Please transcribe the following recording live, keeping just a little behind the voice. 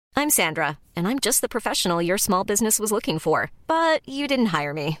I'm Sandra, and I'm just the professional your small business was looking for. But you didn't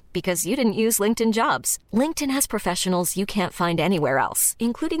hire me because you didn't use LinkedIn Jobs. LinkedIn has professionals you can't find anywhere else,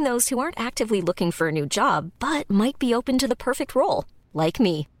 including those who aren't actively looking for a new job, but might be open to the perfect role, like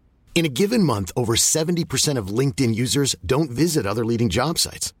me. In a given month, over 70% of LinkedIn users don't visit other leading job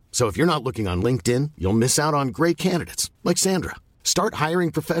sites. So if you're not looking on LinkedIn, you'll miss out on great candidates like Sandra. Start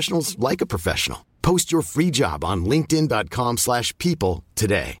hiring professionals like a professional. Post your free job on linkedin.com/people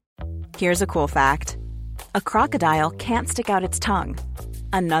today. Here's a cool fact. A crocodile can't stick out its tongue.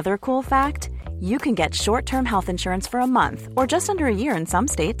 Another cool fact, you can get short-term health insurance for a month or just under a year in some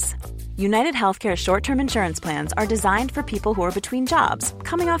states. United Healthcare short-term insurance plans are designed for people who are between jobs,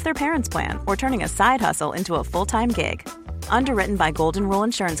 coming off their parents' plan, or turning a side hustle into a full-time gig. Underwritten by Golden Rule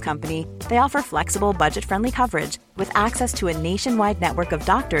Insurance Company, they offer flexible, budget-friendly coverage with access to a nationwide network of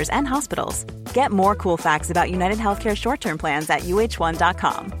doctors and hospitals. Get more cool facts about United Healthcare short-term plans at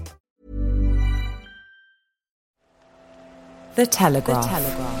uh1.com. The Telegraph.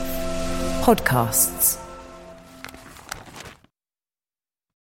 Podcasts.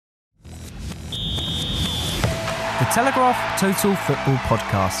 The Telegraph Total Football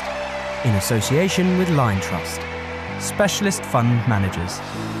Podcast, in association with Line Trust, specialist fund managers.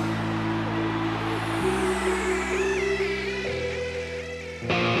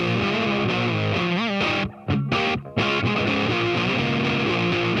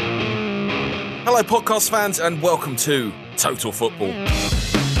 Hello, podcast fans, and welcome to Total Football.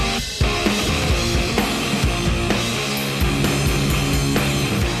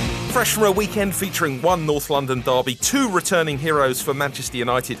 Fresh from a weekend featuring one North London derby, two returning heroes for Manchester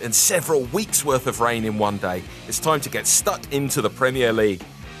United, and several weeks' worth of rain in one day, it's time to get stuck into the Premier League.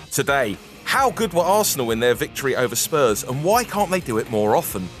 Today, how good were Arsenal in their victory over Spurs, and why can't they do it more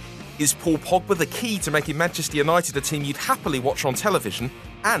often? Is Paul Pogba the key to making Manchester United a team you'd happily watch on television?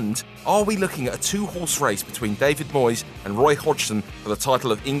 And are we looking at a two-horse race between David Moyes and Roy Hodgson for the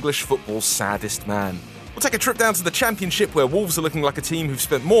title of English football's saddest man? We'll take a trip down to the Championship, where Wolves are looking like a team who've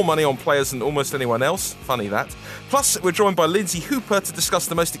spent more money on players than almost anyone else. Funny that. Plus, we're joined by Lindsay Hooper to discuss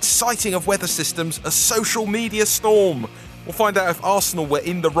the most exciting of weather systems, a social media storm. We'll find out if Arsenal were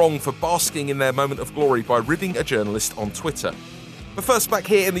in the wrong for basking in their moment of glory by ribbing a journalist on Twitter. But first, back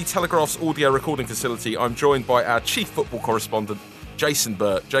here in the Telegraph's audio recording facility, I'm joined by our chief football correspondent, Jason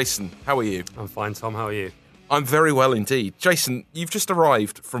Burt. Jason, how are you? I'm fine, Tom. How are you? I'm very well indeed. Jason, you've just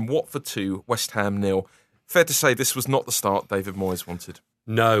arrived from Watford 2, West Ham 0. Fair to say this was not the start David Moyes wanted.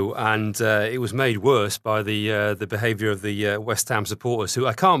 No, and it was made worse by the behaviour of the West Ham supporters, who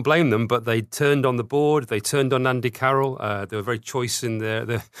I can't blame them, but they turned on the board, they turned on Andy Carroll. They were very choice in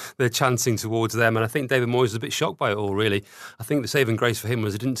their chanting towards them, and I think David Moyes was a bit shocked by it all, really. I think the saving grace for him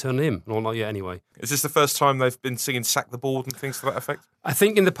was it didn't turn on him, or not yet anyway. Is this the first time they've been singing Sack the Board and things to that effect? I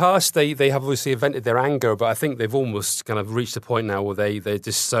think in the past they have obviously vented their anger, but I think they've almost kind of reached a point now where they're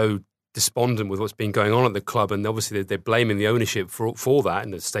just so despondent with what's been going on at the club, and obviously they're blaming the ownership for that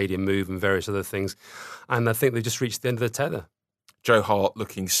and the stadium move and various other things, and I think they just reached the end of the tether. Joe Hart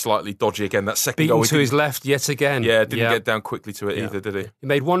looking slightly dodgy again. That second beaten goal to his left yet again. Yeah, didn't get down quickly to it either, did he? He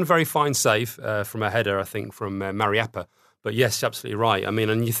made one very fine save from a header, I think, from Mariappa. But yes, absolutely right. I mean,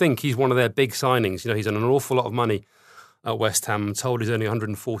 and you think he's one of their big signings. You know, he's on an awful lot of money at West Ham. I'm told he's only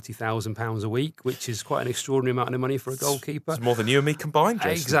 £140,000 a week, which is quite an extraordinary amount of money for a goalkeeper. It's more than you and me combined,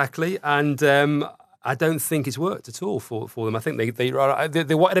 Jason. Exactly, and I don't think it's worked at all for them. I think they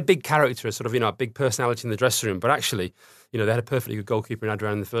wanted a big character, a sort of, a big personality in the dressing room, but actually, they had a perfectly good goalkeeper in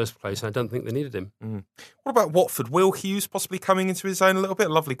Adrian in the first place, and I don't think they needed him. What about Watford? Will Hughes possibly coming into his own a little bit?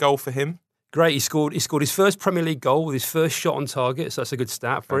 A lovely goal for him. Great, he scored his first Premier League goal with his first shot on target, so that's a good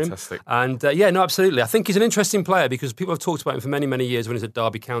stat for Fantastic. him. And absolutely. I think he's an interesting player because people have talked about him for many, many years when he's at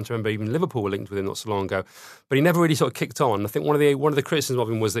Derby County. I remember even Liverpool were linked with him not so long ago, but he never really sort of kicked on. I think one of the criticisms of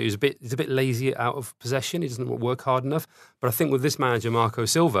him was that he's a bit lazy out of possession. He doesn't work hard enough. But I think with this manager, Marco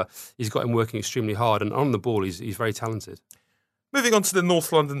Silva, he's got him working extremely hard, and on the ball, he's very talented. Moving on to the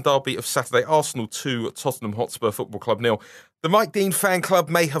North London derby of Saturday, Arsenal 2, Tottenham Hotspur Football Club 0. The Mike Dean fan club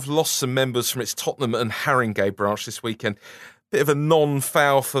may have lost some members from its Tottenham and Haringey branch this weekend. Bit of a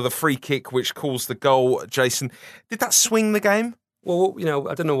non-foul for the free kick, which caused the goal. Jason, did that swing the game? Well,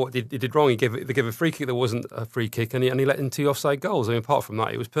 I don't know what he did wrong. They gave a free kick that wasn't a free kick, and he let in 2 offside goals. I mean, apart from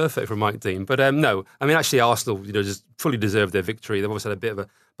that, it was perfect for Mike Dean. But no, I mean, actually, Arsenal, just fully deserved their victory. They've always had a bit of a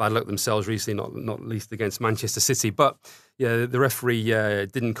bad luck themselves recently, not least against Manchester City. But yeah, the referee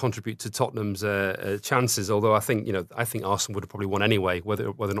didn't contribute to Tottenham's chances. Although I think Arsenal would have probably won anyway, whether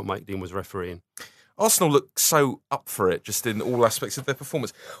or not Mike Dean was refereeing. Arsenal look so up for it, just in all aspects of their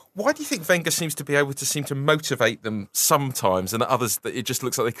performance. Why do you think Wenger seems to motivate them sometimes, and others that it just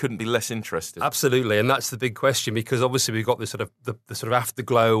looks like they couldn't be less interested? Absolutely, and that's the big question, because obviously we've got this sort of the sort of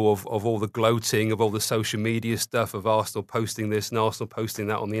afterglow of all the gloating, of all the social media stuff, of Arsenal posting this and Arsenal posting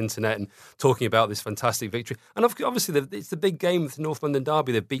that on the internet and talking about this fantastic victory. And obviously it's the big game with the North London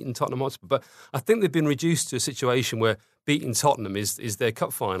derby. They've beaten Tottenham Hotspur, but I think they've been reduced to a situation where beating Tottenham is their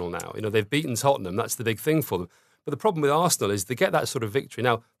cup final now. They've beaten Tottenham. That's the big thing for them. But the problem with Arsenal is they get that sort of victory.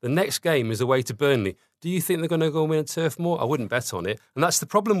 Now, the next game is away to Burnley. Do you think they're going to go and win at Turf Moor? I wouldn't bet on it. And that's the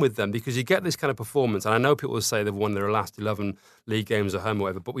problem with them, because you get this kind of performance. And I know people will say they've won their last 11 league games at home or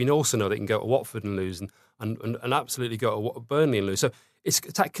whatever, but we also know they can go to Watford and lose and absolutely go to Burnley and lose. So it's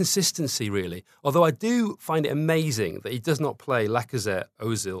that consistency, really. Although I do find it amazing that he does not play Lacazette,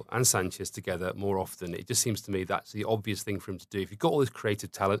 Ozil and Sanchez together more often. It just seems to me that's the obvious thing for him to do. If you've got all this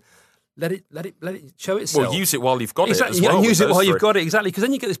creative talent, let it show itself. Well, use it while you've got exactly. it as well. Use it while you've got it, exactly. Because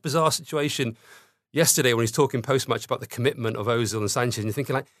then you get this bizarre situation yesterday when he's talking post-match about the commitment of Ozil and Sanchez, and you're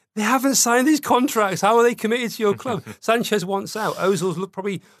thinking, like, they haven't signed these contracts. How are they committed to your club? Sanchez wants out. Ozil's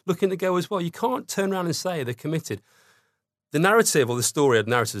probably looking to go as well. You can't turn around and say they're committed. The narrative, or the story,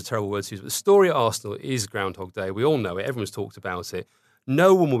 narrative is a terrible word to use, but the story at Arsenal is Groundhog Day. We all know it. Everyone's talked about it.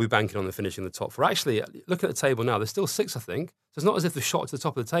 No one will be banking on them finishing the top four. Actually, looking at the table now, they're still 6, I think. So it's not as if they're shot to the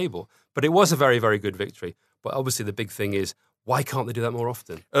top of the table. But it was a very, very good victory. But obviously the big thing is, why can't they do that more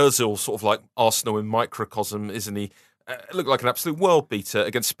often? Ozil, sort of like Arsenal in microcosm, isn't he? Looked like an absolute world beater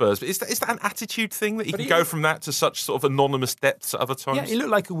against Spurs. But is that an attitude thing that he can go from that to such sort of anonymous depths at other times? Yeah, he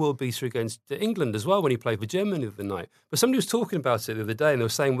looked like a world beater against England as well when he played for Germany the other night. But somebody was talking about it the other day, and they were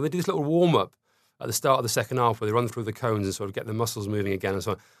saying, well, they did this little warm-up at the start of the second half where they run through the cones and sort of get the muscles moving again and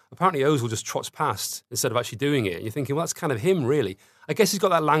so on. Apparently Ozil just trots past instead of actually doing it. And you're thinking, well, that's kind of him, really. I guess he's got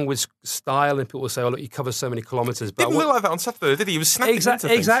that language style, and people will say, oh, look, he covers so many kilometres. But didn't look like that on Saturday, did he? He was snapping into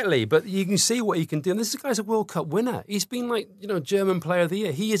things. Exactly, but you can see what he can do. And this guy's a World Cup winner. He's been German Player of the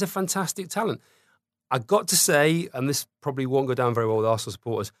Year. He is a fantastic talent. I got to say, and this probably won't go down very well with Arsenal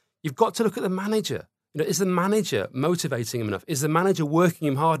supporters, you've got to look at the manager. Is the manager motivating him enough? Is the manager working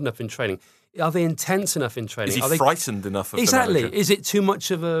him hard enough in training? Are they intense enough in training? Is he frightened enough of the Exactly. manager? Is it too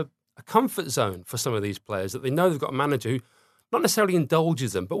much of a comfort zone for some of these players that they know they've got a manager who not necessarily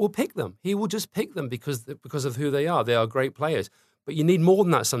indulges them, but will pick them? He will just pick them because of who they are. They are great players. But you need more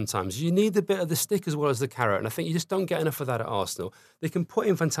than that sometimes. You need a bit of the stick as well as the carrot. And I think you just don't get enough of that at Arsenal. They can put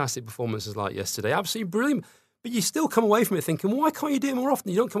in fantastic performances like yesterday. Absolutely brilliant. But you still come away from it thinking, why can't you do it more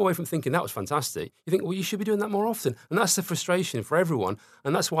often? You don't come away from thinking that was fantastic. You think, well, you should be doing that more often. And that's the frustration for everyone.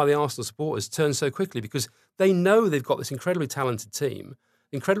 And that's why the Arsenal supporters turn so quickly, because they know they've got this incredibly talented team,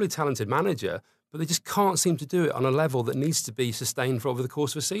 incredibly talented manager, but they just can't seem to do it on a level that needs to be sustained for over the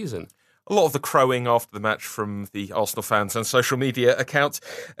course of a season. A lot of the crowing after the match from the Arsenal fans and social media accounts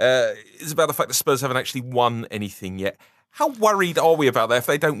is about the fact that Spurs haven't actually won anything yet. How worried are we about that if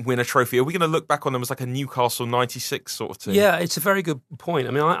they don't win a trophy? Are we going to look back on them as like a Newcastle 96 sort of team? Yeah, it's a very good point.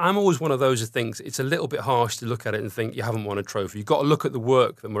 I mean, I'm always one of those who thinks it's a little bit harsh to look at it and think you haven't won a trophy. You've got to look at the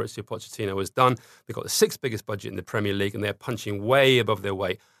work that Mauricio Pochettino has done. They've got the 6th biggest budget in the Premier League and they're punching way above their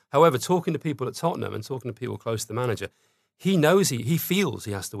weight. However, talking to people at Tottenham and talking to people close to the manager, he knows he feels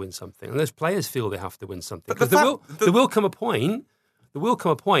he has to win something. And those players feel they have to win something. Because there will come a point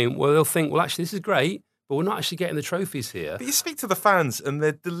where they'll think, well, actually, this is great, but we're not actually getting the trophies here. But you speak to the fans and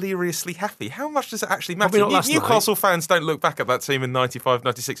they're deliriously happy. How much does it actually matter? Newcastle fans don't look back at that team in 95,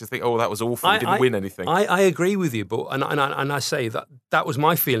 96 and think, oh, that was awful, we didn't win anything. I agree with you, but and I say that was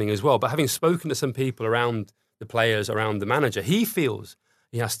my feeling as well. But having spoken to some people around the players, around the manager, he feels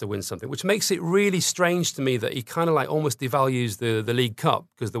he has to win something, which makes it really strange to me that he kind of like almost devalues the League Cup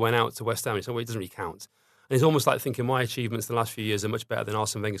because they went out to West Ham. He said, well, it doesn't really count. And he's almost like thinking my achievements in the last few years are much better than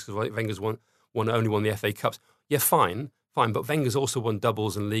Arsene Wenger's because Wenger's only won the FA Cups. Yeah, fine, but Wenger's also won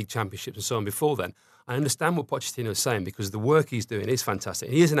doubles and league championships and so on before then. I understand what Pochettino is saying because the work he's doing is fantastic.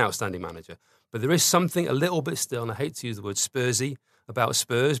 He is an outstanding manager, but there is something a little bit still, and I hate to use the word Spursy, about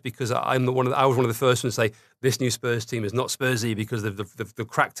Spurs because I was one of the first ones to say this new Spurs team is not Spursy because they've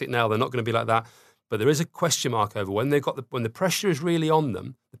cracked it now. They're not going to be like that. But there is a question mark over when when the pressure is really on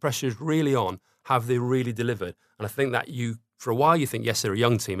them. The pressure is really on. Have they really delivered? And I think that for a while you think yes, they're a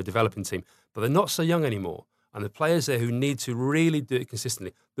young team, a developing team, but they're not so young anymore. And the players there who need to really do it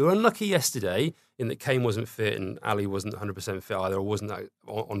consistently. They were unlucky yesterday in that Kane wasn't fit and Ali wasn't 100% fit either, or wasn't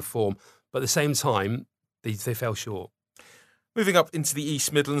on form. But at the same time, they fell short. Moving up into the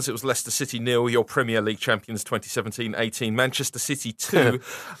East Midlands, it was Leicester City 0, your Premier League champions 2017-18, Manchester City 2.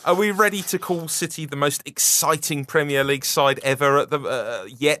 Are we ready to call City the most exciting Premier League side ever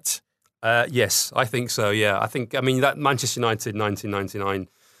yet? Yes, I think so. Yeah, I mean that Manchester United 1999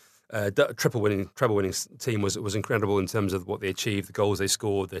 treble winning team was incredible in terms of what they achieved, the goals they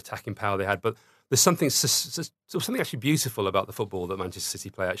scored, the attacking power they had. But there's something actually beautiful about the football that Manchester City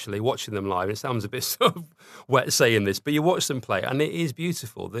play. Actually, watching them live, it sounds a bit sort of wet saying this, but you watch them play, and it is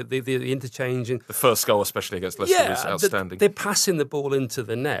beautiful. The interchange and the first goal, especially against Leicester, was outstanding. They're passing the ball into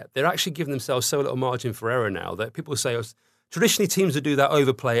the net. They're actually giving themselves so little margin for error now that people say, traditionally teams would do that,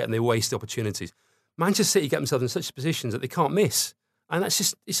 overplay it, and they waste the opportunities. Manchester City get themselves in such positions that they can't miss. And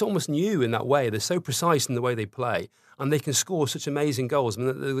it's almost new in that way. They're so precise in the way they play, and they can score such amazing goals. I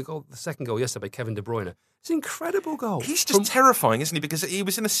mean, the second goal yesterday by Kevin De Bruyne, it's an incredible goal. He's just terrifying, isn't he? Because he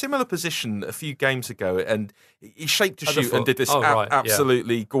was in a similar position a few games ago, and he shaped to shoot and did this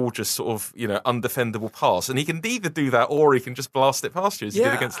absolutely gorgeous sort of undefendable pass. And he can either do that or he can just blast it past you, as he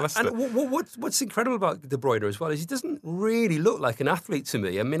did against Leicester. And what's incredible about De Bruyne as well is he doesn't really look like an athlete to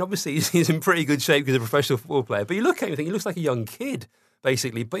me. I mean, obviously he's in pretty good shape because he's a professional football player, but you look at him and think he looks like a young kid,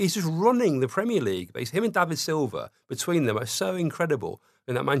 basically. But he's just running the Premier League. Him and David Silva, between them, are so incredible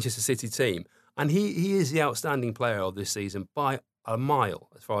in that Manchester City team. And he is the outstanding player of this season by a mile,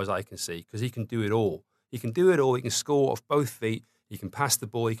 as far as I can see, because he can do it all. He can do it all. He can score off both feet. He can pass the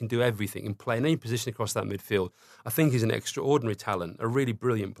ball. He can do everything. He can play in any position across that midfield. I think he's an extraordinary talent, a really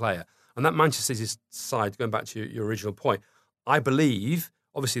brilliant player. And that Manchester City side, going back to your original point, I believe,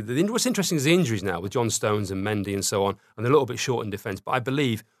 obviously, what's interesting is the injuries now with John Stones and Mendy and so on, and they're a little bit short in defence. But I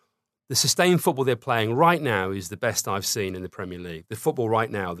believe the sustained football they're playing right now is the best I've seen in the Premier League. The football right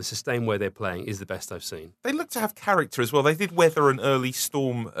now, the sustained way they're playing is the best I've seen. They look to have character as well. They did weather an early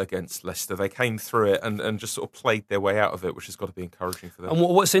storm against Leicester. They came through it and just sort of played their way out of it, which has got to be encouraging for them. And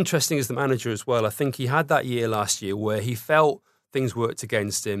what's interesting is the manager as well. I think he had that year last year where he felt things worked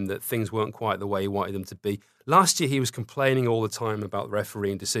against him, that things weren't quite the way he wanted them to be. Last year, he was complaining all the time about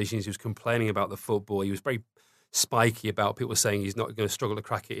refereeing decisions. He was complaining about the football. He was very spiky about people saying he's not going to struggle to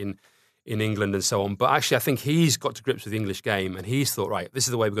crack it in England and so on. But actually, I think he's got to grips with the English game, and he's thought, right, this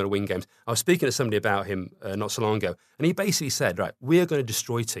is the way we're going to win games. I was speaking to somebody about him not so long ago, and he basically said, right, we're going to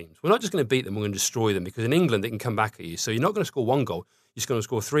destroy teams. We're not just going to beat them, we're going to destroy them, because in England, they can come back at you. So you're not going to score one goal, you're just going to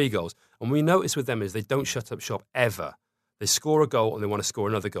score 3 goals. And what we notice with them is they don't shut up shop ever. They score a goal, and they want to score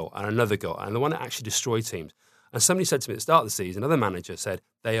another goal, and they want to actually destroy teams. And somebody said to me at the start of the season, another manager said,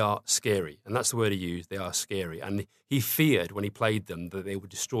 they are scary. And that's the word he used, they are scary. And he feared when he played them that they would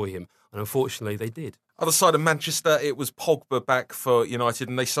destroy him. And unfortunately, they did. Other side of Manchester, it was Pogba back for United,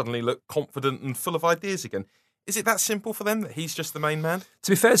 and they suddenly look confident and full of ideas again. Is it that simple for them that he's just the main man?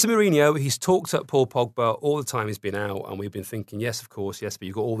 To be fair to Mourinho, he's talked up Paul Pogba all the time he's been out, and we've been thinking, yes, of course, yes, but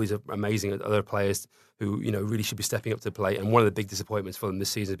you've got all these amazing other players who really should be stepping up to the plate. And one of the big disappointments for them this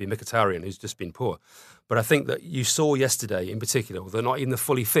season has been Mkhitaryan, who's just been poor. But I think that you saw yesterday, in particular, they're not even the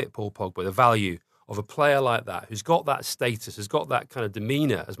fully fit Paul Pogba, the value of a player like that, who's got that status, has got that kind of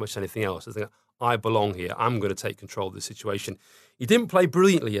demeanour as much as anything else. I think, I belong here. I'm going to take control of the situation. He didn't play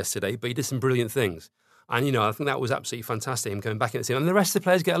brilliantly yesterday, but he did some brilliant things. And, I think that was absolutely fantastic, him coming back in the team. And the rest of the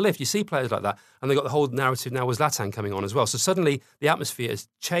players get a lift. You see players like that. And they've got the whole narrative now with Zlatan coming on as well. So suddenly the atmosphere has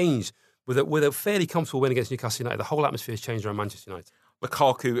changed. With a fairly comfortable win against Newcastle United, the whole atmosphere has changed around Manchester United.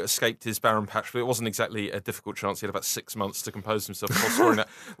 Lukaku escaped his barren patch, but it wasn't exactly a difficult chance. He had about 6 months to compose himself before scoring that.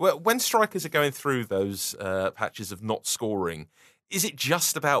 Well, when strikers are going through those patches of not scoring, is it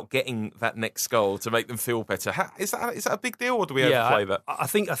just about getting that next goal to make them feel better? Is that a big deal, or do we overplay that? I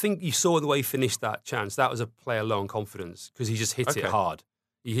think you saw the way he finished that chance. That was a player low on confidence because he just hit it hard.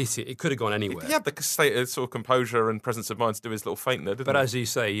 He hit it. It could have gone anywhere. Yeah, because sort of composure and presence of mind to do his little feint there, didn't he? But as you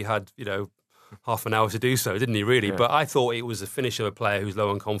say, he had, half an hour to do so, didn't he, really? Yeah. But I thought it was a finish of a player who's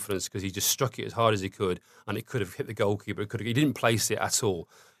low on confidence because he just struck it as hard as he could, and it could have hit the goalkeeper. He didn't place it at all.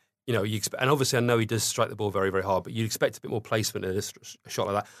 And obviously I know he does strike the ball very, very hard, but you'd expect a bit more placement in a shot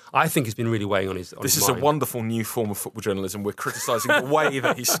like that. I think it's been really weighing on his mind. This is a wonderful new form of football journalism. We're criticising the way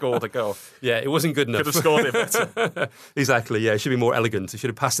that he scored a goal. Yeah, it wasn't good enough. Could have scored it better. Exactly, yeah. It should be more elegant. It should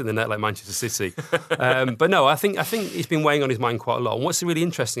have passed it in the net like Manchester City. But no, I think it's been weighing on his mind quite a lot. And what's really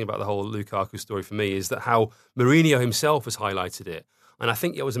interesting about the whole Lukaku story for me is that how Mourinho himself has highlighted it. And I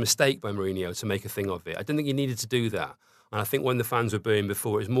think it was a mistake by Mourinho to make a thing of it. I didn't think he needed to do that. And I think when the fans were booing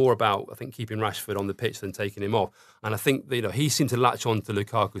before, it was more about, keeping Rashford on the pitch than taking him off. And I think, he seemed to latch on to the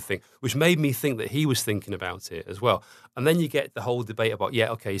Lukaku thing, which made me think that he was thinking about it as well. And then you get the whole debate about,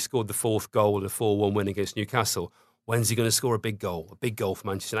 he scored the 4th goal and a 4-1 win against Newcastle. When's he going to score a big goal for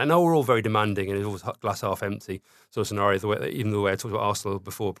Manchester? And I know we're all very demanding and it's always glass half empty sort of scenario, even the way I talked about Arsenal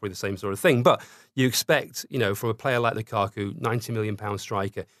before, probably the same sort of thing. But you expect, from a player like Lukaku, £90 million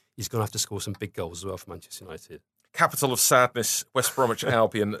striker, he's going to have to score some big goals as well for Manchester United. Capital of sadness, West Bromwich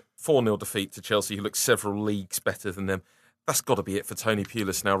Albion, 4-0 defeat to Chelsea, who look several leagues better than them. That's got to be it for Tony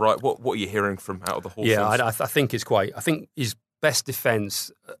Pulis now, right? What are you hearing from out of the Hawthorns? Yeah, I think it's quite... I think his best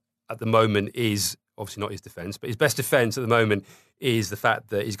defence at the moment is... Obviously not his defence, but his best defence at the moment is the fact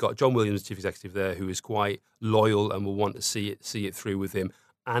that he's got John Williams, chief executive there, who is quite loyal and will want to see it through with him,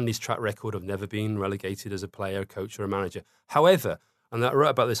 and his track record of never being relegated as a player, coach or a manager. However, and I wrote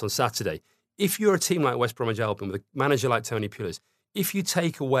about this on Saturday, if you're a team like West Bromwich Albion with a manager like Tony Pulis, if you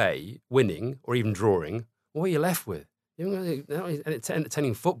take away winning or even drawing, what are you left with? You're not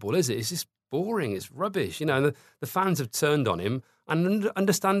entertaining football, is it? It's just boring. It's rubbish. And the fans have turned on him, and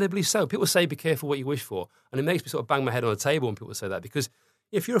understandably so. People say, be careful what you wish for. And it makes me sort of bang my head on the table when people say that, because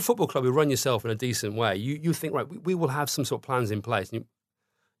if you're a football club who run yourself in a decent way, you think, right, we will have some sort of plans in place. And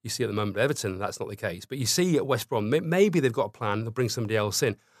you see at the moment at Everton, that's not the case. But you see at West Brom, maybe they've got a plan, they'll bring somebody else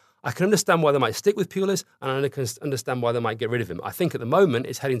in. I can understand why they might stick with Pulis, and I can understand why they might get rid of him. I think at the moment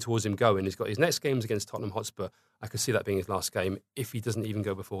it's heading towards him going. He's got his next games against Tottenham Hotspur. I could see that being his last game if he doesn't even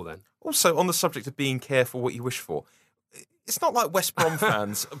go before then. Also, on the subject of being careful what you wish for, it's not like West Brom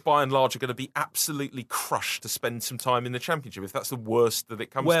fans, by and large, are going to be absolutely crushed to spend some time in the Championship if that's the worst that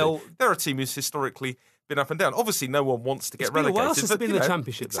it comes to. They're a team who's historically been up and down. Obviously, no one wants to get relegated. It's been a while since they've been in the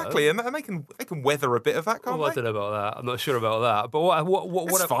Championship, exactly, though. And they can weather a bit of that, can't they? I don't know about that. I'm not sure about that. But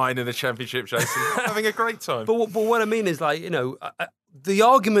it's fine in the Championship, Jason. Having a great time. But what I mean is, like, the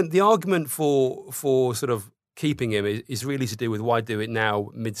argument for sort of keeping him is really to do with why do it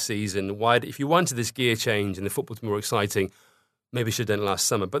now mid-season? Why, if you wanted this gear change and the football to be more exciting, maybe you should have done it last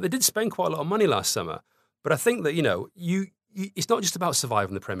summer. But they did spend quite a lot of money last summer. But I think that it's not just about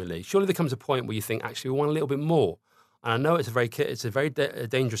surviving the Premier League. Surely there comes a point where you think, actually, we want a little bit more. And I know it's a very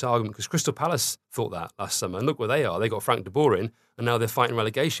dangerous argument, because Crystal Palace thought that last summer. And look where they are. They got Frank de Boer in, and now they're fighting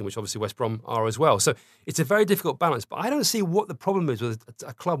relegation, which obviously West Brom are as well. So it's a very difficult balance. But I don't see what the problem is with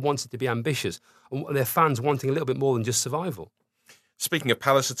a club wanting to be ambitious and their fans wanting a little bit more than just survival. Speaking of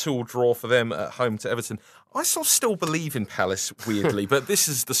Palace, a 2-2 draw for them at home to Everton. I sort of still believe in Palace, weirdly, but this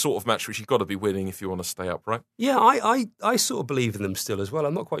is the sort of match which you've got to be winning if you want to stay up, right? Yeah, I sort of believe in them still as well.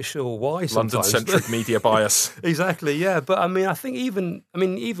 I'm not quite sure why sometimes. London-centric media bias. Exactly, yeah. But I think even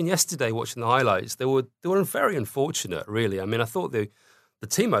yesterday watching the highlights, they were very unfortunate, really. I mean, I thought the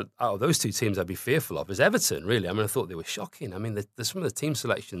team out of those two teams I'd be fearful of is Everton, really. I mean, I thought they were shocking. I mean, some of the team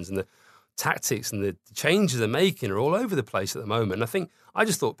selections and the tactics and the changes they're making are all over the place at the moment. And I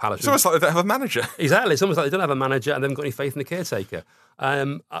just thought Palace... It's almost like they don't have a manager. Exactly. It's almost like they don't have a manager and they haven't got any faith in the caretaker.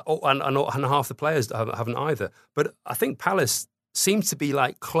 And half the players haven't either. But I think Palace seems to be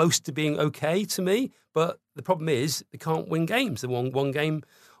like close to being okay to me. But the problem is they can't win games. They won one game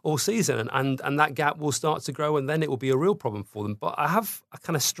all season. And that gap will start to grow, and then it will be a real problem for them. But I have a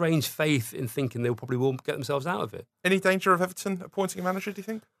kind of strange faith in thinking they probably will get themselves out of it. Any danger of Everton appointing a manager, do you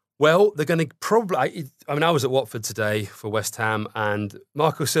think? Well, they're going to probably... I was at Watford today for West Ham, and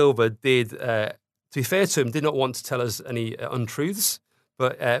Marco Silva did, to be fair to him, did not want to tell us any untruths,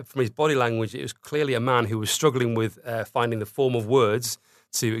 but from his body language, it was clearly a man who was struggling with finding the form of words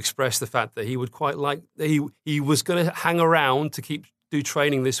to express the fact that he would quite like... He was going to hang around to do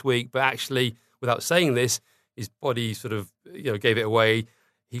training this week, but actually, without saying this, his body sort of gave it away.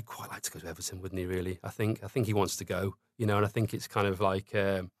 He'd quite like to go to Everton, wouldn't he, really? I think he wants to go, and I think it's kind of like...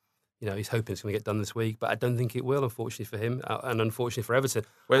 he's hoping it's going to get done this week, but I don't think it will, unfortunately for him, and unfortunately for Everton.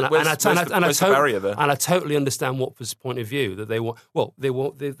 Where's the barrier there? And I totally understand Watford's point of view that they want. Well,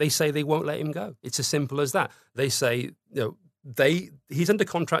 they say they won't let him go. It's as simple as that. They say he's under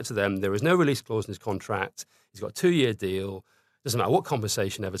contract to them. There is no release clause in his contract. He's got a 2-year deal. Doesn't matter what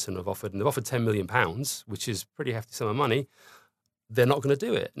compensation Everton have offered, and they've offered £10 million, which is a pretty hefty sum of money. They're not going to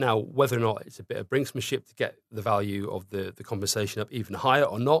do it. Now, whether or not it's a bit of brinksmanship to get the value of the compensation up even higher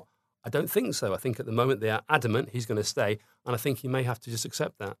or not, I don't think so. I think at the moment they are adamant he's going to stay, and I think he may have to just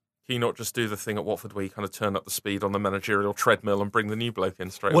accept that. Can you not just do the thing at Watford where you kind of turn up the speed on the managerial treadmill and bring the new bloke in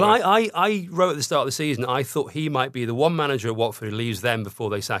straight away? Well, I wrote at the start of the season, I thought he might be the one manager at Watford who leaves them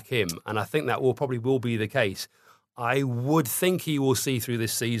before they sack him, and I think that probably will be the case. I would think he will see through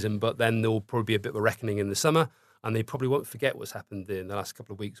this season, but then there will probably be a bit of a reckoning in the summer, and they probably won't forget what's happened in the last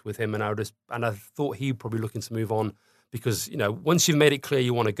couple of weeks with him, and I thought he'd probably looking to move on because, once you've made it clear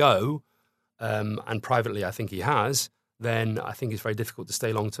you want to go, and privately I think he has, then I think it's very difficult to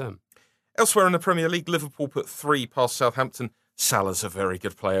stay long term. Elsewhere in the Premier League, Liverpool put 3 past Southampton. Salah's a very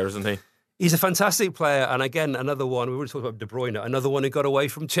good player, isn't he? He's a fantastic player, and again, another one, we were talking about De Bruyne, another one who got away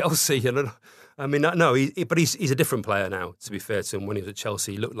from Chelsea. But he's a different player now, to be fair to him. When he was at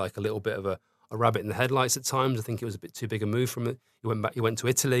Chelsea, he looked like a little bit of a rabbit in the headlights at times. I think it was a bit too big a move from it. He went to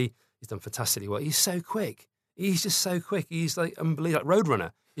Italy. He's done fantastically well. He's so quick. He's just so quick. He's like unbelievable, like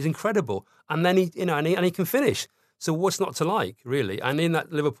roadrunner. He's incredible, and then he can finish. So what's not to like, really? And in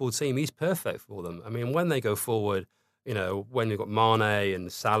that Liverpool team, he's perfect for them. I mean, when they go forward, when you've got Mane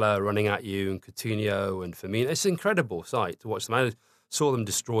and Salah running at you, and Coutinho and Firmino, it's an incredible sight to watch them. I saw them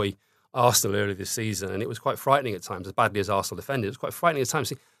destroy Arsenal earlier this season, and it was quite frightening at times, as badly as Arsenal defended. It was quite frightening at times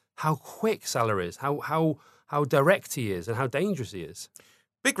to see how quick Salah is, how direct he is, and how dangerous he is.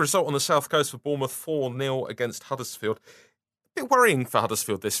 Big result on the South Coast for Bournemouth, 4-0 against Huddersfield. A bit worrying for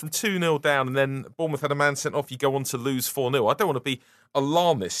Huddersfield, this, from 2-0 down, and then Bournemouth had a man sent off, you go on to lose 4-0. I don't want to be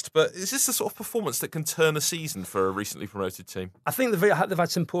alarmist, but is this the sort of performance that can turn a season for a recently promoted team? I think they've had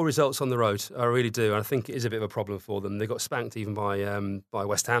some poor results on the road. I really do. And I think it is a bit of a problem for them. They got spanked even by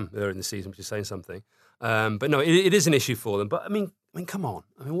West Ham earlier in the season, which is saying something. But no, it is an issue for them. But I mean, come on.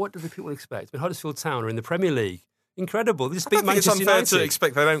 I mean, what do the people expect? I mean, Huddersfield Town are in the Premier League. Incredible. They just beat Manchester United. It's unfair to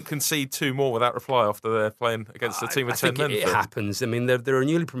expect they don't concede 2 more without reply after they're playing against a team of 10 men. It happens. I mean, they're a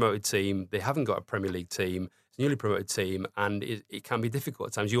newly promoted team. They haven't got a Premier League team. It's a newly promoted team, and it can be difficult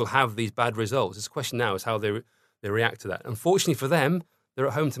at times. You will have these bad results. The question now is how they react to that. Unfortunately for them, they're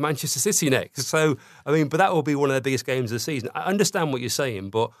at home to Manchester City next. So, I mean, but that will be one of their biggest games of the season. I understand what you're saying,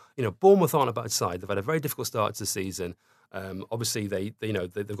 but, Bournemouth aren't a bad side. They've had a very difficult start to the season. Obviously,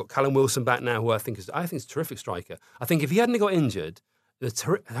 they've got Callum Wilson back now, who I think is a terrific striker. I think if he hadn't got injured,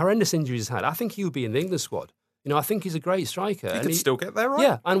 the horrendous injuries he's had, I think he would be in the England squad. I think he's a great striker. He could still get there, right?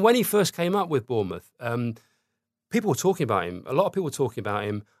 Yeah, and when he first came up with Bournemouth, people were talking about him. A lot of people were talking about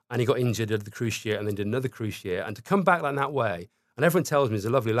him, and he got injured at the cruciate and then did another cruciate. And to come back like that way, and everyone tells me he's a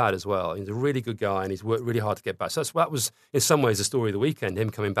lovely lad as well. He's a really good guy, and he's worked really hard to get back. So that was, in some ways, the story of the weekend, him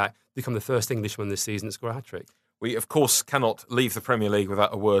coming back, become the first Englishman this season to score a hat-trick. We, of course, cannot leave the Premier League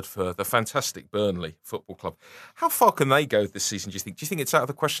without a word for the fantastic Burnley Football Club. How far can they go this season, do you think? Do you think it's out of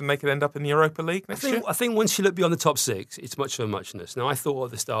the question they could end up in the Europa League next year? I think once you look beyond the top 6, it's much of a muchness. Now, I thought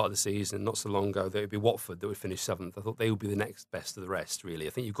at the start of the season, not so long ago, that it would be Watford that would finish 7th. I thought they would be the next best of the rest, really.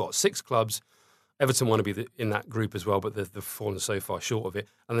 I think you've got 6 clubs. Everton want to be in that group as well, but they've fallen so far short of it.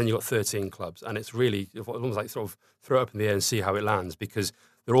 And then you've got 13 clubs. And it's really almost like sort of throw it up in the air and see how it lands, because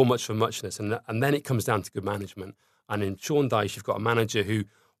they're all much for muchness. And then it comes down to good management. And in Sean Dyche, you've got a manager who,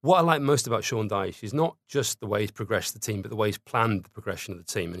 what I like most about Sean Dyche is not just the way he's progressed the team, but the way he's planned the progression of the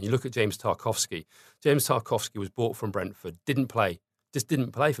team. And you look at James Tarkowski. James Tarkowski was bought from Brentford, didn't play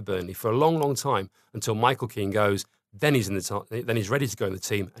for Burnley for a long, long time until Michael Keane goes. Then he's then he's ready to go in the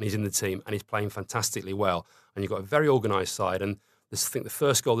team, and he's in the team, and he's playing fantastically well. And you've got a very organised side. And I think the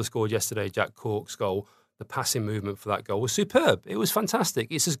first goal they scored yesterday, Jack Cork's goal, the passing movement for that goal was superb. It was fantastic.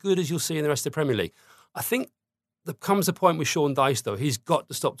 It's as good as you'll see in the rest of the Premier League. I think there comes a point with Sean Dyche, though. He's got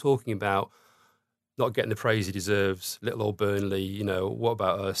to stop talking about not getting the praise he deserves. Little old Burnley, what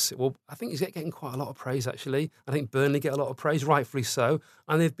about us? Well, I think he's getting quite a lot of praise, actually. I think Burnley get a lot of praise, rightfully so,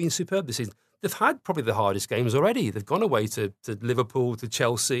 and they've been superb this season. They've had probably the hardest games already. They've gone away to Liverpool, to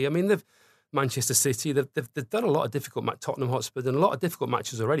Chelsea. I mean, they've Manchester City. They've done a lot of difficult Tottenham Hotspur, done a lot of difficult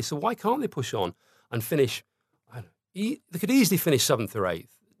matches already. So why can't they push on and finish? They could easily finish 7th or 8th.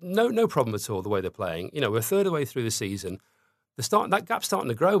 No problem at all, the way they're playing. We're a third of the way through the season. That gap's starting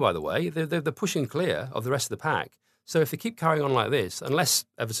to grow, by the way. They're pushing clear of the rest of the pack. So if they keep carrying on like this, unless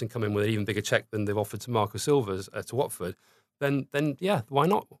Everton come in with an even bigger cheque than they've offered to Marco Silva to Watford, then yeah, why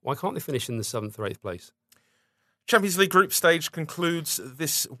not? Why can't they finish in the 7th or 8th place? Champions League group stage concludes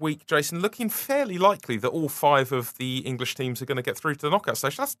this week, Jason, looking fairly likely that all 5 of the English teams are going to get through to the knockout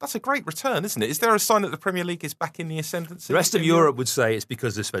stage. That's a great return, isn't it? Is there a sign that the Premier League is back in the ascendancy? The rest of Europe would say it's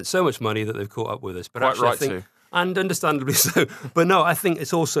because they've spent so much money that they've caught up with us. But quite actually, right, I think, too. And understandably so. But no, I think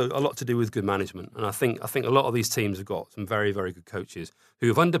it's also a lot to do with good management. And I think a lot of these teams have got some very, very good coaches who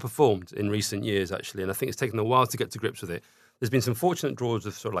have underperformed in recent years, actually. And I think it's taken a while to get to grips with it. There's been some fortunate draws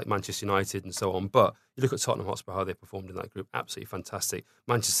with sort of like Manchester United and so on, but you look at Tottenham Hotspur, how they performed in that group, absolutely fantastic.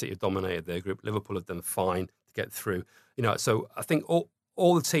 Manchester City have dominated their group. Liverpool have done fine to get through. So I think all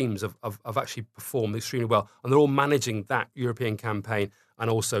the teams have actually performed extremely well, and they're all managing that European campaign and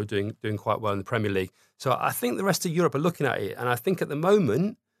also doing quite well in the Premier League. So I think the rest of Europe are looking at it, and I think at the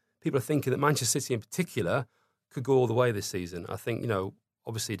moment people are thinking that Manchester City in particular could go all the way this season. I think,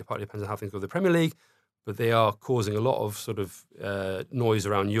 obviously it partly depends on how things go with the Premier League, but they are causing a lot of sort of noise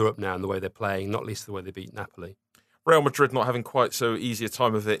around Europe now in the way they're playing, not least the way they beat Napoli. Real Madrid not having quite so easy a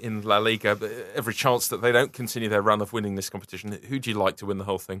time of it in La Liga, but every chance that they don't continue their run of winning this competition. Who do you like to win the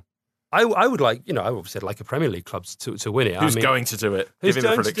whole thing? I would like, I would have said like a Premier League club to win it. Who's going to do it? Who's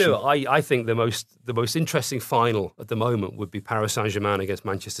going to do it? I think the most interesting final at the moment would be Paris Saint-Germain against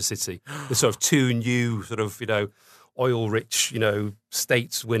Manchester City. The sort of 2 new sort of, oil-rich,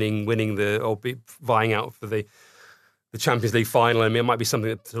 states winning vying out for the Champions League final. I mean, it might be something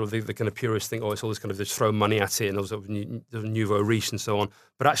that sort of the kind of purists think, it's all this kind of just throw money at it and also nouveau riche and so on.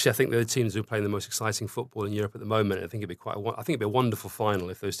 But actually, I think they're the teams who are playing the most exciting football in Europe at the moment. I think it'd be a wonderful final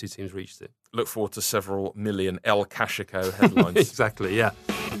if those two teams reached it. Look forward to several million El Cashico headlines. Exactly, yeah.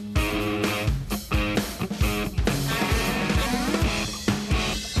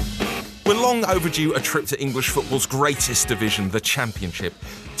 We're long overdue a trip to English football's greatest division, the Championship.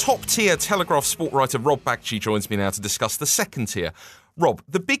 Top-tier Telegraph sport writer Rob Bagchi joins me now to discuss the second tier. Rob,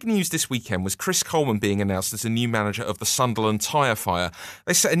 the big news this weekend was Chris Coleman being announced as the new manager of the Sunderland tyre fire.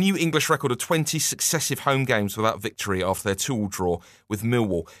 They set a new English record of 20 successive home games without victory after their 2-2 draw with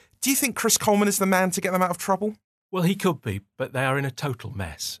Millwall. Do you think Chris Coleman is the man to get them out of trouble? Well, he could be, but they are in a total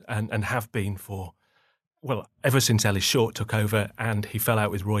mess and have been for... Well, ever since Ellis Short took over and he fell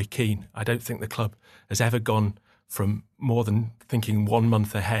out with Roy Keane, I don't think the club has ever gone from more than thinking 1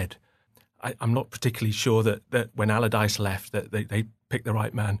 month ahead. I'm not particularly sure that when Allardyce left that they picked the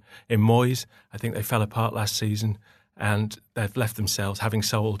right man in Moyes. I think they fell apart last season and they've left themselves, having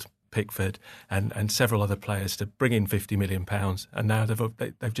sold Pickford and several other players, to bring in £50 million. And now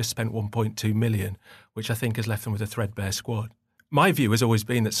they've just spent 1.2 million, which I think has left them with a threadbare squad. My view has always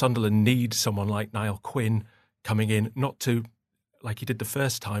been that Sunderland need someone like Niall Quinn coming in, not to, like he did the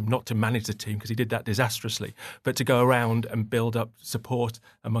first time, not to manage the team because he did that disastrously, but to go around and build up support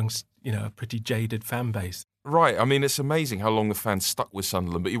amongst, a pretty jaded fan base. Right, I mean, it's amazing how long the fans stuck with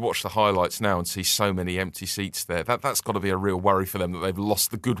Sunderland, but you watch the highlights now and see so many empty seats there. That's got to be a real worry for them, that they've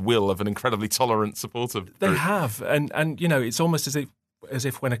lost the goodwill of an incredibly tolerant supporter group. They have, and it's almost as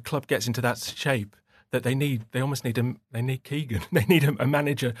if when a club gets into that shape, that they need Keegan. They need a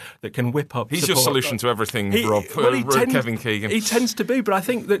manager that can whip up He's support. your solution to everything, Rob. Kevin Keegan. He tends to be, but I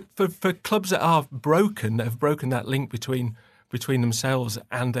think that for clubs that are broken, that have broken that link between themselves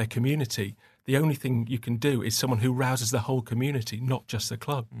and their community, the only thing you can do is someone who rouses the whole community, not just the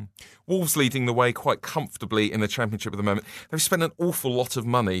club. Wolves leading the way quite comfortably in the Championship at the moment. They've spent an awful lot of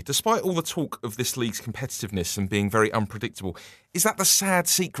money. Despite all the talk of this league's competitiveness and being very unpredictable, is that the sad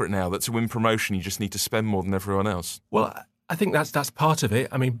secret now, that to win promotion you just need to spend more than everyone else? Well, I think that's part of it.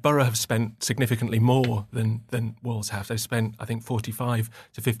 I mean, Borough have spent significantly more than Wolves have. They've spent, I think, 45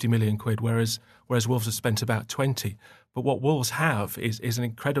 to 50 million quid, whereas Wolves have spent about 20. But what Wolves have is an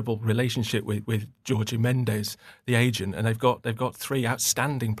incredible relationship with Jorge Mendes, the agent, and they've got 3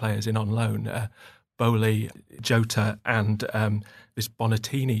 outstanding players in on loan, Bowley, Jota, and this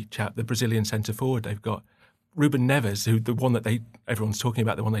Bonatini chap, the Brazilian centre forward. They've got Ruben Neves, who the one that everyone's talking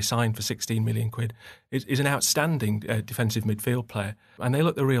about, the one they signed for 16 million quid, is an outstanding defensive midfield player, and they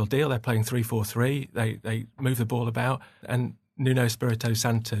look the real deal. They're playing 3-4-3. They move the ball about, and Nuno Espirito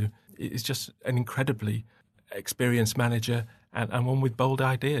Santo is just an incredibly experienced manager and one with bold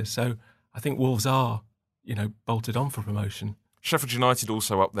ideas. So I think Wolves are, bolted on for promotion. Sheffield United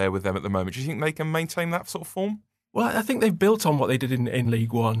also up there with them at the moment. Do you think they can maintain that sort of form? Well, I think they've built on what they did in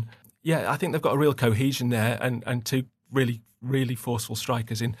League One. Yeah, I think they've got a real cohesion there and 2 really, really forceful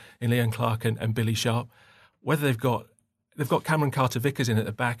strikers in Leon Clark and Billy Sharp. Whether they've got Cameron Carter-Vickers in at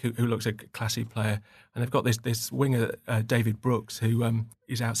the back, who looks a classy player, and they've got this winger, David Brooks, who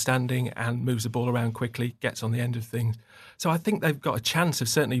is outstanding and moves the ball around quickly, gets on the end of things. So I think they've got a chance of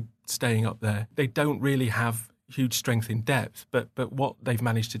certainly staying up there. They don't really have huge strength in depth, but what they've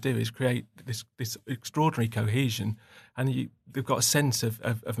managed to do is create this extraordinary cohesion, and they've got a sense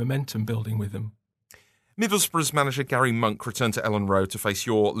of momentum building with them. Middlesbrough's manager Gary Monk returned to Ellen Road to face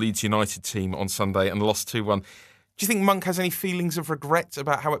your Leeds United team on Sunday and lost 2-1. Do you think Monk has any feelings of regret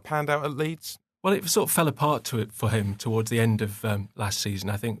about how it panned out at Leeds? Well, it sort of fell apart for him towards the end of last season.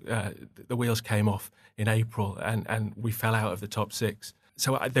 I think the wheels came off in April and we fell out of the top 6.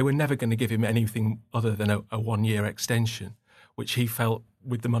 So they were never going to give him anything other than a 1-year extension, which he felt,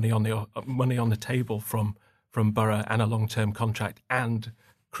 with the money on the table from Borough and a long-term contract, and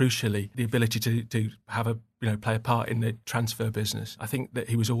crucially the ability to have play a part in the transfer business. I think that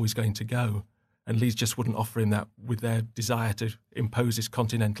he was always going to go. And Leeds just wouldn't offer him that, with their desire to impose this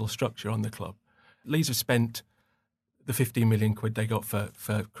continental structure on the club. Leeds have spent the 15 million quid they got for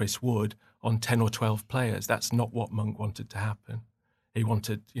Chris Wood on 10 or 12 players. That's not what Monk wanted to happen. He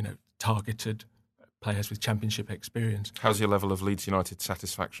wanted, targeted players with championship experience. How's your level of Leeds United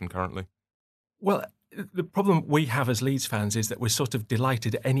satisfaction currently? Well, the problem we have as Leeds fans is that we're sort of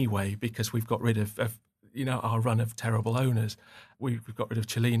delighted anyway because we've got rid of our run of terrible owners. We've got rid of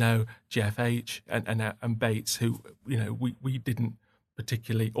Cellino, GFH, and Bates, who we didn't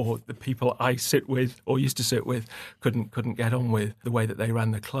particularly, or the people I sit with or used to sit with couldn't get on with the way that they ran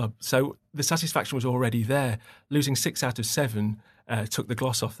the club. So the satisfaction was already there. Losing 6 out of 7 took the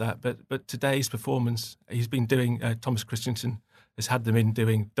gloss off that. But today's performance, he's been doing, Thomas Christensen has had them in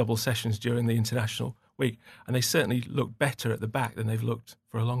doing double sessions during the international week, and they certainly look better at the back than they've looked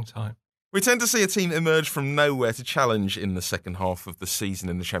for a long time. We tend to see a team emerge from nowhere to challenge in the second half of the season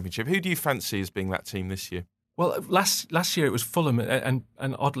in the Championship. Who do you fancy as being that team this year? Well, last year it was Fulham, and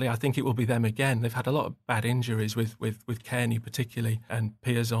oddly, I think it will be them again. They've had a lot of bad injuries with Kearney particularly, and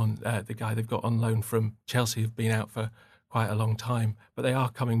Piazon, the guy they've got on loan from Chelsea, have been out for quite a long time. But they are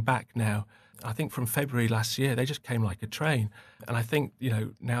coming back now. I think from February last year, they just came like a train. And I think,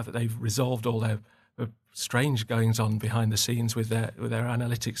 now that they've resolved all their strange goings on behind the scenes with their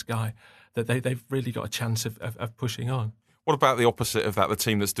analytics guy, that they've really got a chance of pushing on. What about the opposite of that, the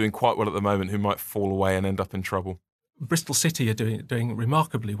team that's doing quite well at the moment who might fall away and end up in trouble? Bristol City are doing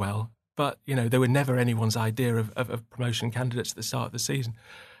remarkably well, but they were never anyone's idea of promotion candidates at the start of the season.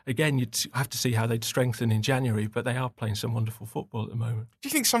 Again, you'd have to see how they'd strengthen in January, but they are playing some wonderful football at the moment. Do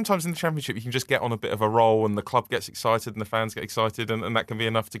you think sometimes in the Championship you can just get on a bit of a roll and the club gets excited and the fans get excited and that can be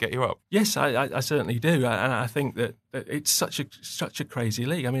enough to get you up? Yes, I certainly do. And I think that it's such a crazy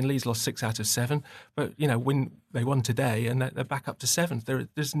league. I mean, Leeds lost 6 out of 7, but, they won today and they're back up to 7th.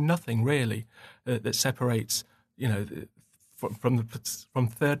 There's nothing really that separates, from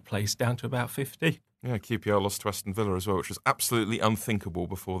third place down to about 50. Yeah, QPR lost to Aston Villa as well, which was absolutely unthinkable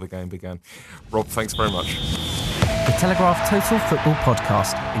before the game began. Rob, thanks very much. The Telegraph Total Football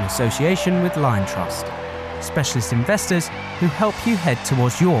Podcast in association with Lion Trust. Specialist investors who help you head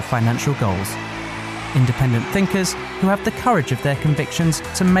towards your financial goals. Independent thinkers who have the courage of their convictions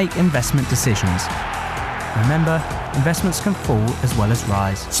to make investment decisions. Remember, investments can fall as well as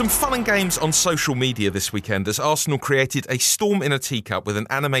rise. Some fun and games on social media this weekend as Arsenal created a storm in a teacup with an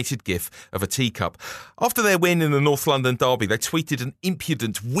animated gif of a teacup. After their win in the North London derby, they tweeted an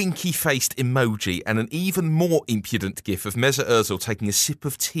impudent, winky-faced emoji and an even more impudent gif of Mesut Ozil taking a sip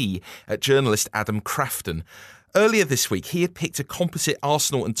of tea at journalist Adam Crafton. Earlier this week, he had picked a composite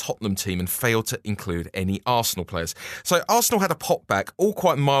Arsenal and Tottenham team and failed to include any Arsenal players. So Arsenal had a pop back, all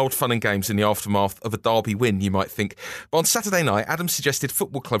quite mild fun and games in the aftermath of a derby win, you might think. But on Saturday night, Adam suggested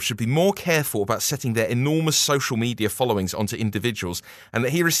football clubs should be more careful about setting their enormous social media followings onto individuals, and that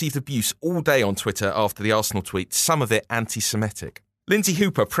he received abuse all day on Twitter after the Arsenal tweet, some of it anti-Semitic. Lindsay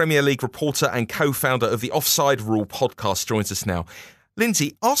Hooper, Premier League reporter and co-founder of the Offside Rule podcast, joins us now.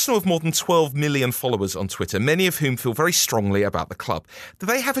 Lindsay, Arsenal have more than 12 million followers on Twitter, many of whom feel very strongly about the club. Do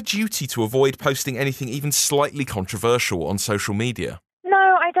they have a duty to avoid posting anything even slightly controversial on social media?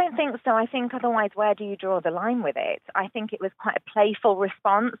 No, I don't think so. I think otherwise, where do you draw the line with it? I think it was quite a playful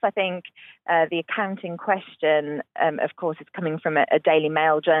response. I think the account in question, of course, is coming from a Daily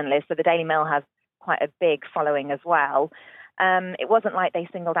Mail journalist, so the Daily Mail has quite a big following as well. It wasn't like they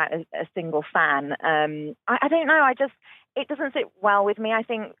singled out a single fan. I don't know. It doesn't sit well with me. I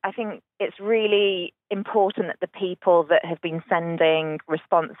think it's really important that the people that have been sending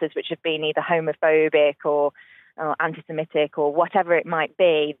responses which have been either homophobic or anti-Semitic or whatever it might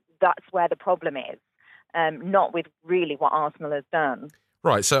be, that's where the problem is, not with really what Arsenal has done.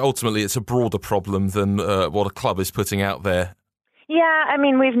 Right, so ultimately it's a broader problem than what a club is putting out there. Yeah, I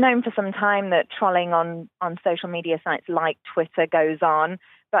mean, we've known for some time that trolling on social media sites like Twitter goes on,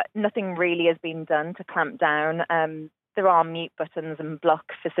 but nothing really has been done to clamp down. There are mute buttons and block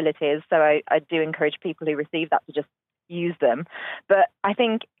facilities, so I do encourage people who receive that to just use them. But I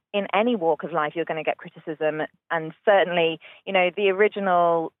think in any walk of life, you're going to get criticism. And certainly, the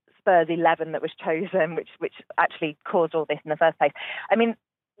original Spurs 11 that was chosen, which actually caused all this in the first place. I mean,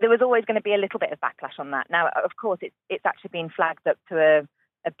 there was always going to be a little bit of backlash on that. Now, of course, it's actually been flagged up to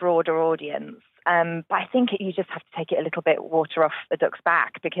a broader audience. But I think you just have to take it a little bit water off the duck's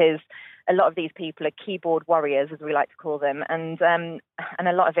back, because a lot of these people are keyboard warriors, as we like to call them. And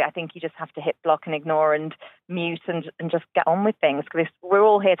a lot of it, I think you just have to hit block and ignore and mute and just get on with things, because we're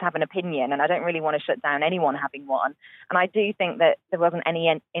all here to have an opinion, and I don't really want to shut down anyone having one. And I do think that there wasn't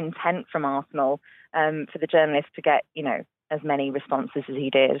any intent from Arsenal for the journalist to get, as many responses as he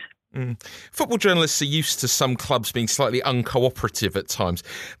did. Football journalists are used to some clubs being slightly uncooperative at times.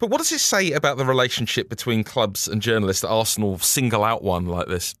 But what does it say about the relationship between clubs and journalists that Arsenal single out one like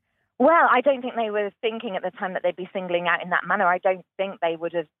this? Well, I don't think they were thinking at the time that they'd be singling out in that manner. I don't think they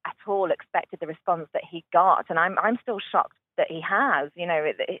would have at all expected the response that he got. And I'm still shocked that he has.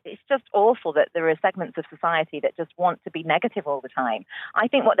 It's just awful that there are segments of society that just want to be negative all the time. I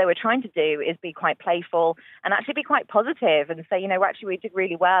think what they were trying to do is be quite playful and actually be quite positive and say, actually we did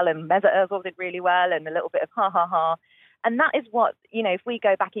really well and Mesut Ozil did really well and a little bit of ha ha ha. And that is what, if we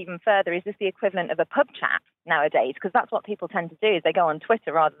go back even further, is this the equivalent of a pub chat nowadays? Because that's what people tend to do, is they go on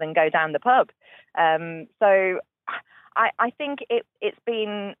Twitter rather than go down the pub. So I think it's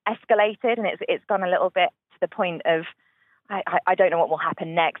been escalated, and it's gone a little bit to the point of, I don't know what will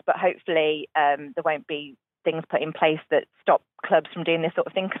happen next, but hopefully there won't be things put in place that stop clubs from doing this sort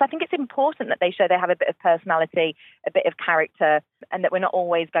of thing. Because I think it's important that they show they have a bit of personality, a bit of character, and that we're not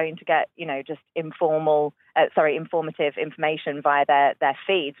always going to get, just informative information via their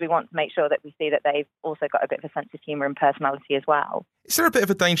feeds. We want to make sure that we see that they've also got a bit of a sense of humour and personality as well. Is there a bit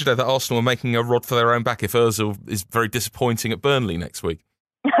of a danger, though, that Arsenal are making a rod for their own back if Ozil is very disappointing at Burnley next week?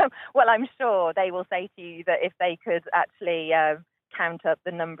 Well, I'm sure they will say to you that if they could actually count up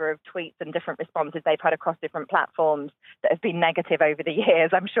the number of tweets and different responses they've had across different platforms that have been negative over the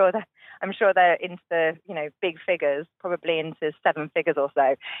years, I'm sure they're into the big figures, probably into 7 figures or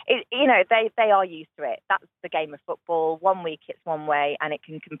so. They are used to it. That's the game of football. 1 week it's one way, and it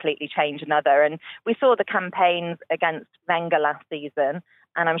can completely change another. And we saw the campaigns against Wenger last season,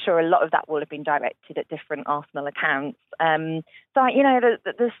 and I'm sure a lot of that will have been directed at different Arsenal accounts. There's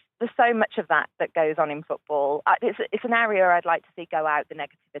so much of that goes on in football. It's an area I'd like to see go out, the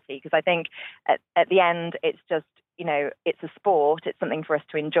negativity, because I think at the end it's just, it's a sport. It's something for us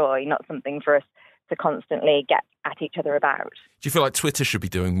to enjoy, not something for us to constantly get at each other about. Do you feel like Twitter should be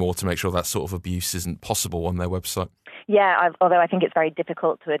doing more to make sure that sort of abuse isn't possible on their website? Yeah, although I think it's very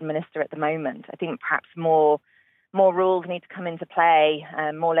difficult to administer at the moment. I think perhaps more rules need to come into play,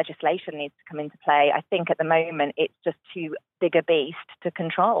 more legislation needs to come into play. I think at the moment it's just too big a beast to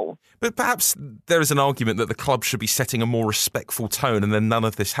control. But perhaps there is an argument that the club should be setting a more respectful tone, and then none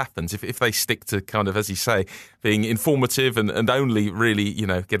of this happens. If they stick to kind of, as you say, being informative and only really,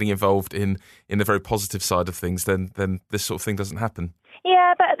 getting involved in the very positive side of things, then this sort of thing doesn't happen.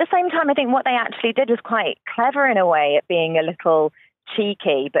 Yeah, but at the same time, I think what they actually did was quite clever in a way at being a little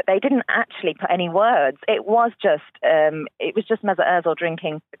cheeky, but they didn't actually put any words. It was just Mesut Ozil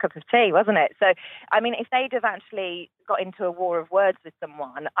drinking a cup of tea, wasn't it? So, I mean, if they'd have actually got into a war of words with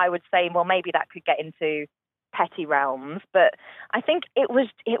someone, I would say, well, maybe that could get into petty realms. But I think it was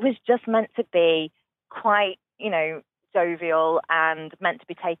just meant to be quite, jovial and meant to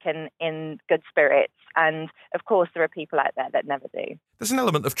be taken in good spirits. And of course, there are people out there that never do. There's an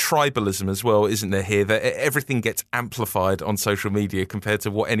element of tribalism as well, isn't there, here, that everything gets amplified on social media compared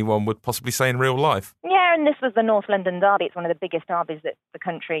to what anyone would possibly say in real life. Yeah, and this was the North London derby. It's one of the biggest derbies that the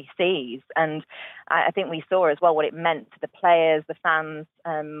country sees. And I think we saw as well what it meant to the players, the fans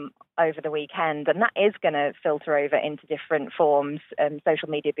over the weekend. And that is going to filter over into different forms, social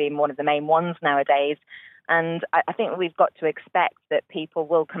media being one of the main ones nowadays. And I think we've got to expect that people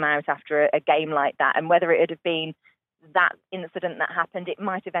will come out after a game like that. And whether it would have been that incident that happened, it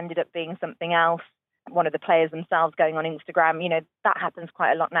might have ended up being something else. One of the players themselves going on Instagram, that happens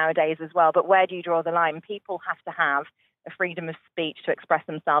quite a lot nowadays as well. But where do you draw the line? People have to have a freedom of speech to express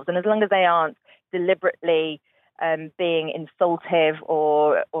themselves. And as long as they aren't deliberately being insultive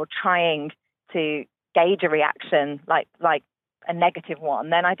or trying to gauge a reaction like a negative one,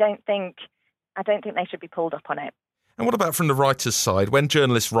 then I don't think they should be pulled up on it. And what about from the writer's side? When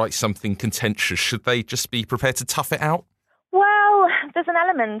journalists write something contentious, should they just be prepared to tough it out? Well, there's an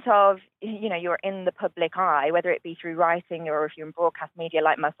element of, you're in the public eye, whether it be through writing or if you're in broadcast media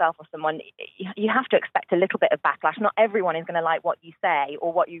like myself or someone, you have to expect a little bit of backlash. Not everyone is going to like what you say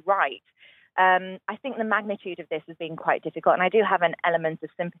or what you write. I think the magnitude of this has been quite difficult, and I do have an element of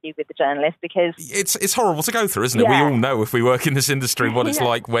sympathy with the journalists because it's horrible to go through, isn't it? Yeah. We all know if we work in this industry what it's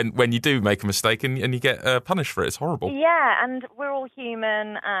like when you do make a mistake and you get punished for it. It's horrible. Yeah, and we're all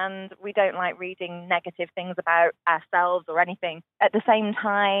human, and we don't like reading negative things about ourselves or anything. At the same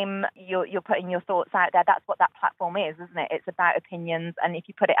time, you're putting your thoughts out there. That's what that platform is, isn't it? It's about opinions, and if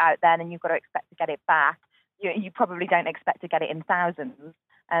you put it out there, then you've got to expect to get it back. You probably don't expect to get it in thousands.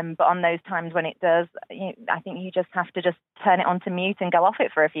 But on those times when it does, I think you just have to just turn it onto mute and go off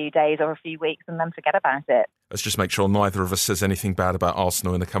it for a few days or a few weeks and then forget about it. Let's just make sure neither of us says anything bad about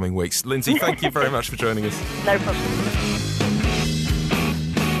Arsenal in the coming weeks. Lindsay, thank you very much for joining us. No problem.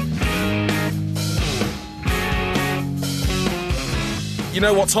 You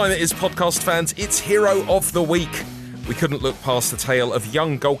know what time it is, podcast fans? It's Hero of the Week. We couldn't look past the tale of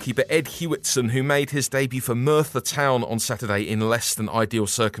young goalkeeper Ed Hewitson, who made his debut for Merthyr Town on Saturday in less than ideal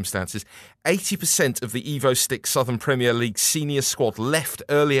circumstances. 80% of the Evo Stick Southern Premier League senior squad left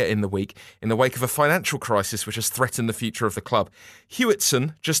earlier in the week in the wake of a financial crisis which has threatened the future of the club.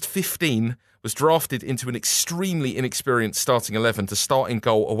 Hewitson, just 15, was drafted into an extremely inexperienced starting 11 to start in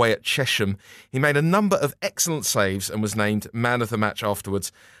goal away at Chesham. He made a number of excellent saves and was named man of the match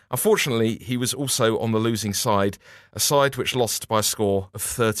afterwards. Unfortunately, he was also on the losing side, a side which lost by a score of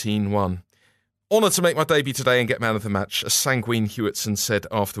 13-1. Honoured to make my debut today and get man of the match, as Sanguine Hewitson said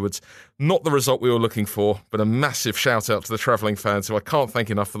afterwards. Not the result we were looking for, but a massive shout out to the travelling fans who I can't thank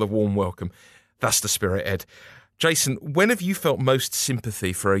enough for the warm welcome. That's the spirit, Ed. Jason, when have you felt most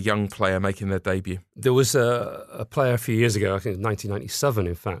sympathy for a young player making their debut? There was a player a few years ago, I think it was 1997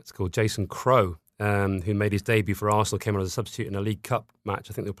 in fact, called Jason Crowe, who made his debut for Arsenal, came on as a substitute in a League Cup match.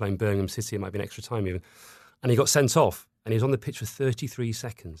 I think they were playing Birmingham City, it might be an extra time even. And he got sent off. And he was on the pitch for 33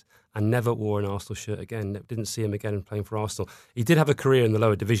 seconds and never wore an Arsenal shirt again. Didn't see him again playing for Arsenal. He did have a career in the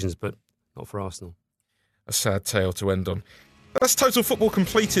lower divisions, but not for Arsenal. A sad tale to end on. That's Total Football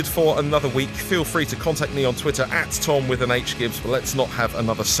completed for another week. Feel free to contact me on Twitter @Tom_Gibbs, but let's not have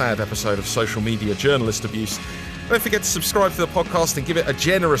another sad episode of social media journalist abuse. Don't forget to subscribe to the podcast and give it a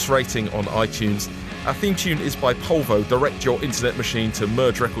generous rating on iTunes. Our theme tune is by Polvo. Direct your internet machine to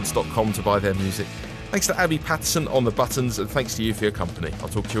mergerecords.com to buy their music. Thanks to Abby Patterson on the buttons, and thanks to you for your company. I'll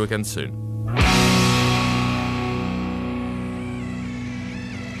talk to you again soon.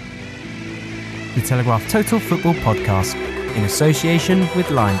 The Telegraph Total Football Podcast, in association with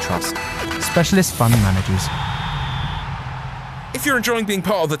Lion Trust, specialist fund managers. If you're enjoying being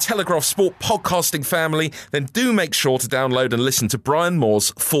part of the Telegraph Sport podcasting family, then do make sure to download and listen to Brian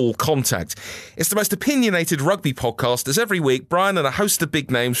Moore's Full Contact. It's the most opinionated rugby podcast, as every week Brian and a host of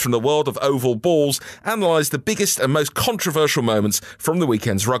big names from the world of oval balls analyse the biggest and most controversial moments from the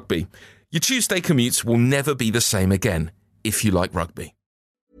weekend's rugby. Your Tuesday commutes will never be the same again, if you like rugby.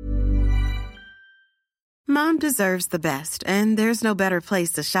 Mom deserves the best, and there's no better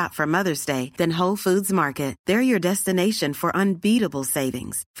place to shop for Mother's Day than Whole Foods Market. They're your destination for unbeatable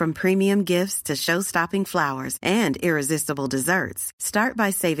savings, from premium gifts to show-stopping flowers and irresistible desserts. Start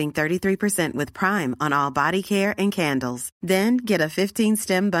by saving 33% with Prime on all body care and candles. Then get a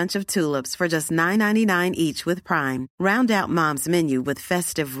 15-stem bunch of tulips for just $9.99 each with Prime. Round out Mom's menu with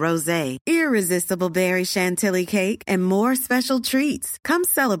festive rosé, irresistible berry chantilly cake, and more special treats. Come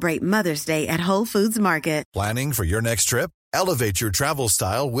celebrate Mother's Day at Whole Foods Market. Planning for your next trip? Elevate your travel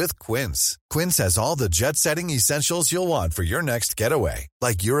style with Quince. Quince has all the jet-setting essentials you'll want for your next getaway,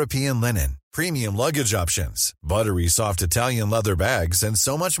 like European linen, premium luggage options, buttery soft Italian leather bags, and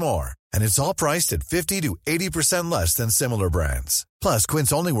so much more. And it's all priced at 50 to 80% less than similar brands. Plus,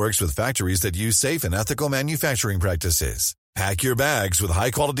 Quince only works with factories that use safe and ethical manufacturing practices. Pack your bags with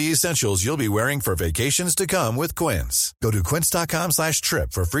high-quality essentials you'll be wearing for vacations to come with Quince. Go to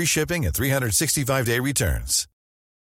quince.com/trip for free shipping and 365-day returns.